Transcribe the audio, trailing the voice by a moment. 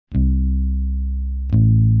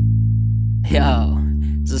Yo,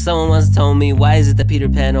 so someone once told me, why is it that Peter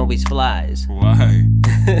Pan always flies? Why?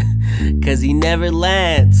 Cause he never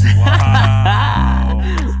lands. Wow.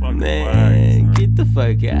 Man, get the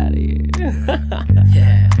fuck out of here.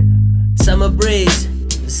 Yeah. Summer breeze,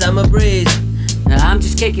 summer breeze. I'm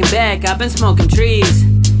just kicking back, I've been smoking trees.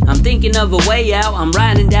 I'm thinking of a way out, I'm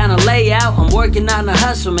writing down a layout. I'm working on a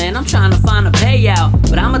hustle, man, I'm trying to find a payout.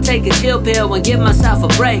 But I'ma take a chill pill and give myself a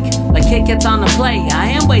break. Like Kit Kats on the plate, I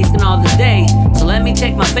am wasting all this day. So let me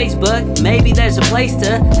check my Facebook, maybe there's a place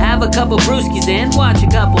to have a couple brewskis and watch a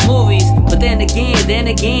couple movies. But then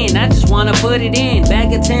again, I just wanna put it in.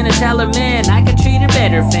 Bag of 10 and tell her, man, I could treat her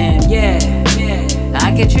better, fam. Yeah,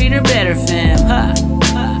 I could treat her better, fam.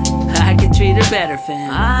 I could treat her better, fam.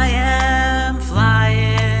 I am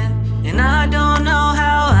flying, and I don't know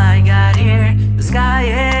how I got here. The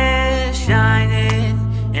sky is shining,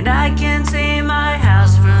 and I can see my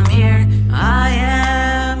house from here. I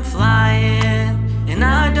am flying, and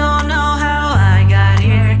I don't know how I got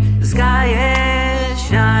here. The sky is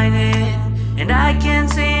shining, and I can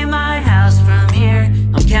see my house from here.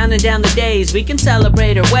 I'm counting down the days, we can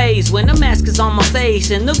celebrate our ways. When the mask is on my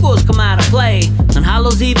face and the ghouls come out of play. On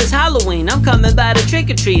Hallows Eve is Halloween, I'm coming by to trick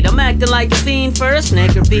or treat. I'm acting like a fiend for a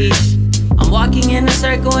Snicker piece. I'm walking in a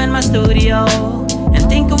circle in my studio and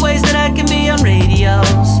think of ways that I can be on radios.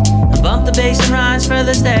 I bump the bass and rhymes for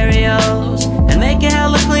the stereos and make it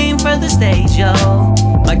hella clean for the stage, yo.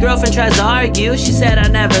 My girlfriend tries to argue, she said I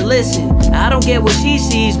never listen. I don't get what she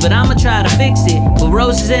sees, but I'ma try to fix it. With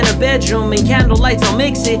roses in her bedroom and candle lights, I'll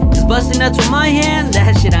mix it. Cause busting nuts with my hand,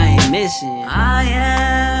 that shit I ain't missing. I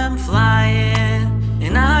am flying,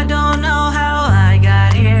 and I don't know how I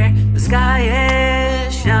got here. The sky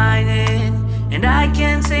is shining, and I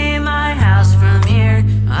can see my house from here.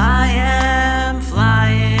 I am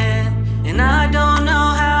flying, and I don't know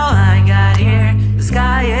how I got here. The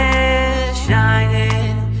sky is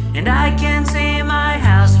shining, and I can see my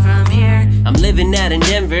house from here. I'm living out in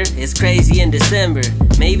Denver, it's crazy in December.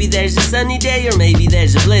 Maybe there's a sunny day or maybe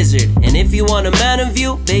there's a blizzard. And if you want a mountain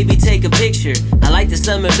view, baby take a picture. I like the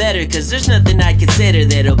summer better cause there's nothing I consider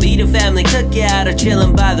that'll beat a family cookout or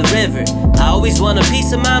chillin' by the river. I always want a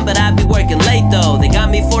peace of mind but I be working late though. They got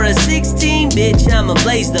me for a 16, bitch I'm a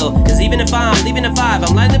blaze though. Cause even if I'm leaving at 5,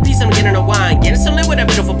 I'm lighting the piece, I'm getting a wine. Getting some lit with a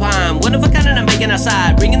beautiful pine. One of a kind and I'm making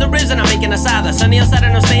outside. Bringing the ribs and I'm making a salad. Sunny outside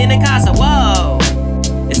and I'm staying in casa, whoa.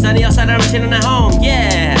 It's sunny outside and I'm chilling at home,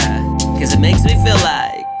 yeah. Cause it makes me feel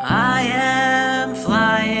like I am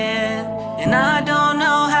flying, and I don't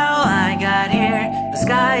know how I got here. The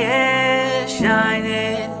sky is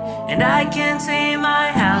shining, and I can see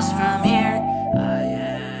my house from here. I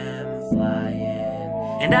am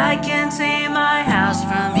flying, and I can see my house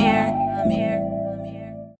from here.